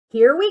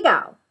Here we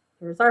go.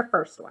 Here's our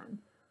first one.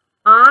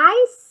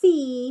 I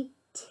see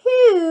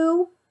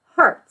 2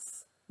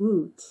 hearts.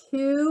 Ooh,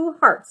 2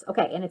 hearts.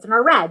 Okay, and it's in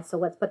our red, so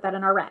let's put that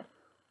in our red.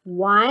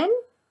 1,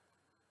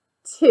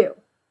 2.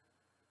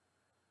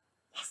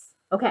 Yes.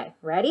 Okay,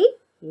 ready?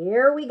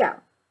 Here we go.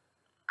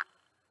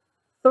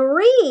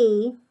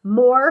 3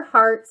 more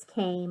hearts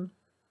came.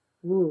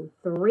 Ooh,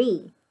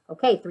 3.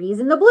 Okay, 3 is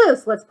in the blue,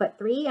 so let's put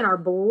 3 in our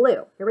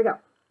blue. Here we go.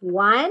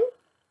 1,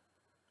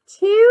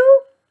 2,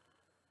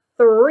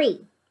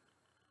 3.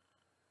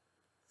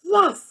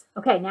 Yes.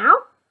 Okay, now,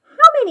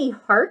 how many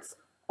hearts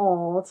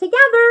all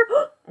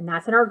together? And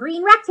that's in our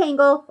green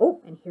rectangle.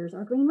 Oh, and here's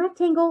our green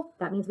rectangle.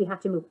 That means we have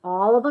to move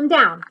all of them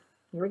down.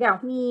 Here we go.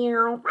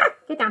 Meow.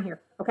 Get down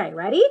here. Okay,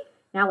 ready?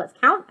 Now let's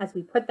count as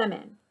we put them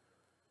in.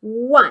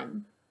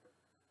 1,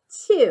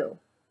 2,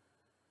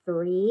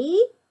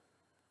 3,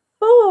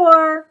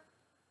 4,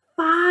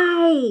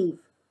 5.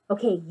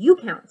 Okay, you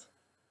count.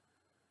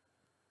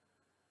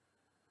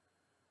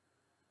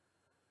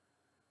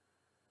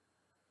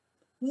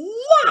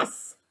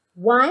 Yes!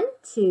 1,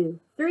 2,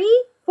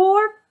 3,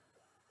 4,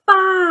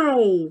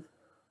 5.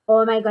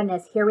 Oh my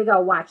goodness. Here we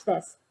go. Watch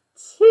this.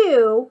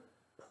 2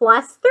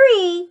 plus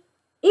 3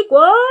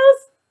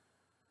 equals,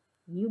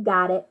 you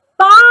got it,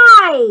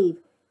 5.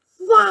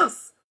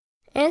 Yes!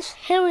 It's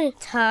Harry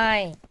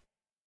time.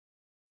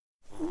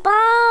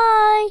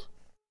 Bye!